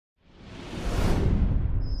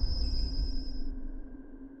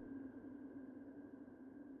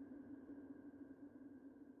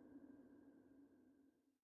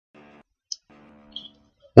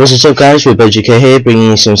What's up guys, we're BGK here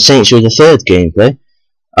bringing you some Saints Row the Third gameplay,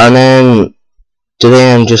 and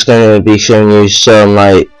today I'm just going to be showing you some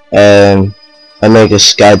Omega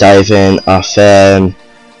skydiving off,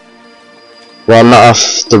 well, not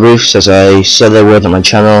off the roofs as I said I would on my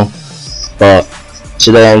channel, but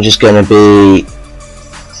today I'm just going to be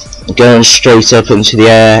going straight up into the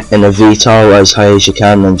air in a VTOL as high as you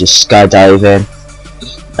can and just skydiving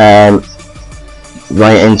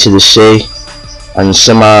right into the sea. And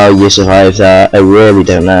somehow you survive that. I really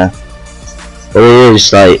don't know, but it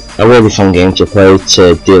is like a really fun game to play,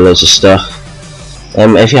 to do loads of stuff.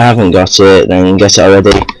 If you haven't got it, then get it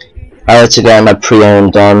already. I had to get my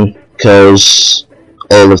pre-owned on because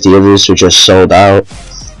all of the others were just sold out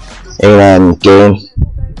in game.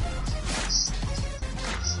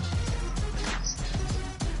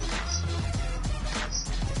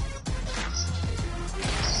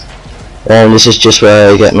 And this is just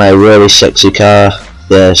where I get my really sexy car,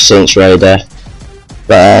 the Saints Rider,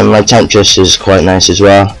 but my Temptress is quite nice as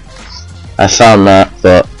well. I found that,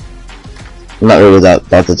 but I'm not really that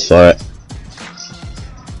bothered for it.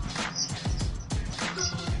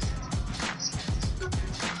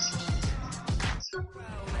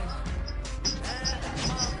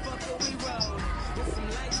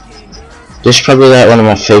 This is probably like one of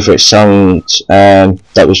my favourite songs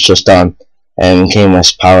that was just on. King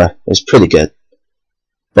West Power. It's pretty good,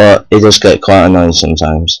 but it does get quite annoying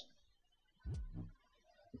sometimes.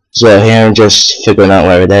 So here I'm just figuring out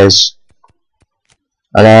where it is,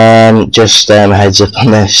 and just heads up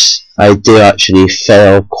on this, I do actually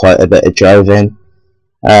fail quite a bit of driving.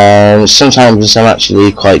 Sometimes I'm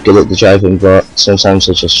actually quite good at the driving, but sometimes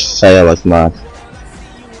I just fail like mad.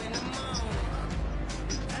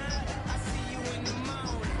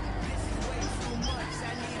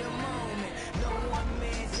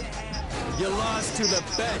 You lost to the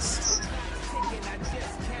best.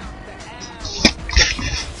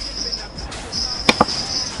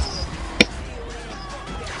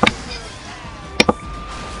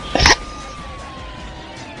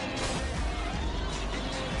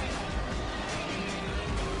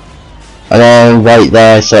 And then right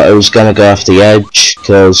there I thought I was gonna go off the edge,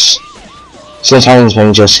 because sometimes when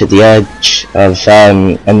you just hit the edge of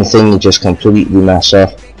anything you just completely mess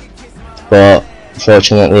up, but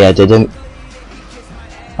fortunately I didn't.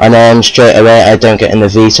 And then straight away I don't get in the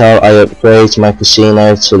VTOL, I upgrade my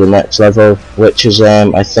casino to the next level, which is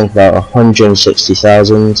I think about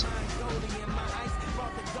 160,000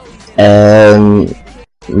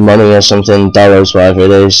 money or something, dollars, whatever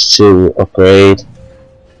it is, to upgrade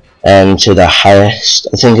to the highest.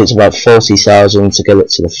 I think it's about 40,000 to get it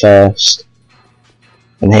to the first.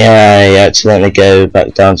 And here I accidentally go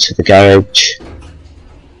back down to the garage.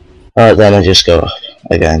 Alright, then I just go up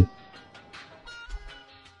again.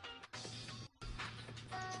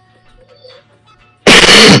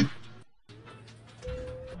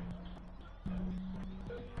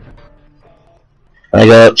 I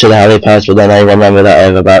go up to the helipad, but then I remember that I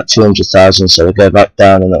have about 200,000, so I go back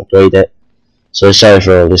down and upgrade it. So sorry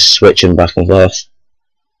for all this switching back and forth.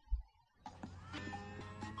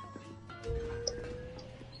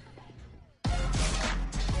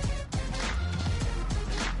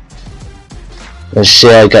 Let's see,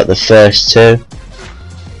 I got the first two.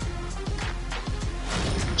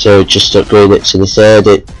 So just upgrade it to the third.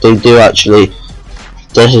 They do actually.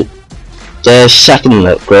 Their second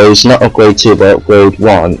upgrades, not upgrade 2 but upgrade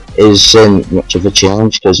 1, isn't much of a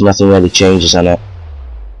change because nothing really changes on it.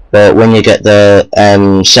 But when you get the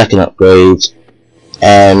second upgrade,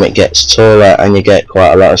 it gets taller and you get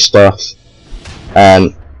quite a lot of stuff.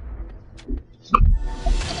 And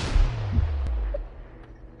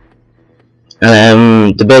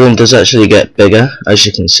the building does actually get bigger, as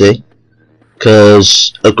you can see,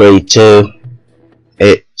 because upgrade 2,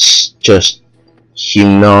 it's just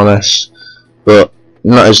humongous, but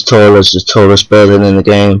not as tall as the tallest building in the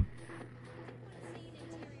game.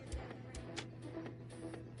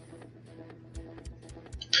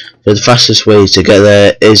 But the fastest way to get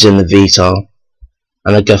there is in the VTOL,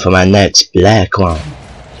 and I go for my next black one.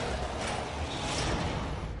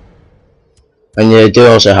 And you do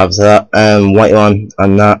also have that white one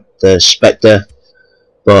and that, the Spectre,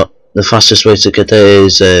 but the fastest way to get there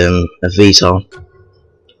is a VTOL.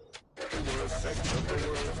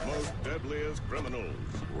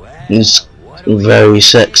 It's very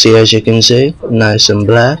sexy, as you can see, nice and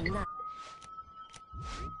black.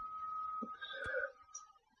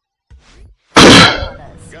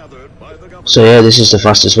 So yeah, this is the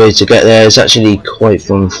fastest way to get there. It's actually quite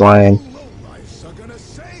fun flying,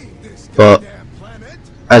 but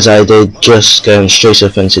as I did, just going straight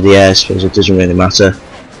up into the air, I suppose it doesn't really matter.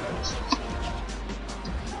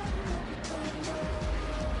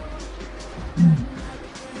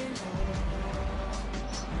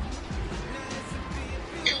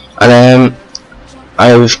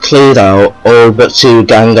 I've cleared out all but 2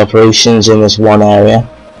 gang operations in this one area,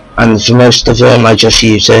 and for most of them I just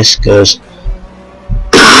use this because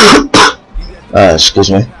excuse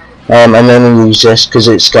me. I mainly use this because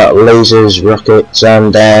it's got lasers, rockets,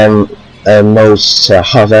 and modes to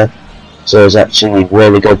hover, so it's actually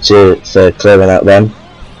really good for clearing out them.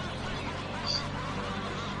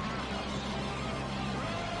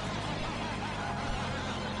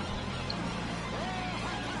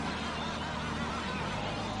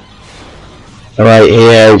 Right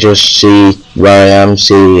here, just see where I am,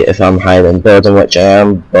 see if I'm higher than building, which I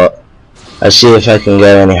am, but I'll see if I can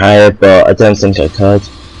go any higher, but I don't think I could.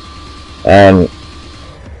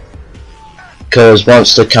 Because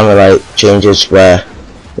once the camera light changes where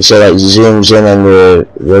it like zooms in on the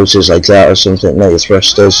rotors like that or something, like the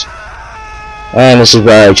thrusters, and this is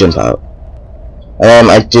where I jump out.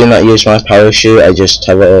 I do not use my parachute, I just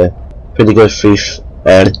have a pretty good free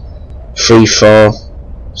fall,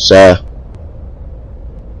 so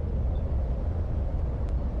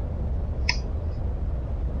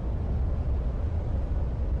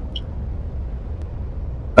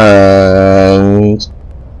and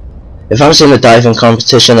if I was in a diving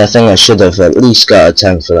competition, I think I should have at least got a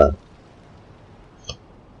 10 for that.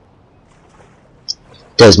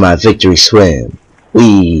 There's my victory swim.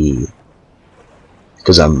 Whee!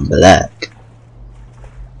 Because I'm black.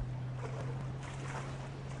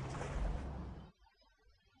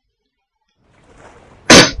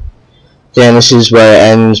 Yeah, this is where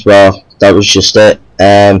it ends. Well, that was just it.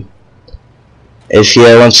 If you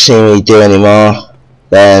want to see me do any more,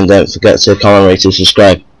 then don't forget to comment, rate, and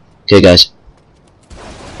subscribe. Okay guys,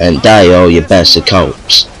 and die all your bastard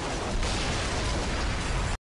cops.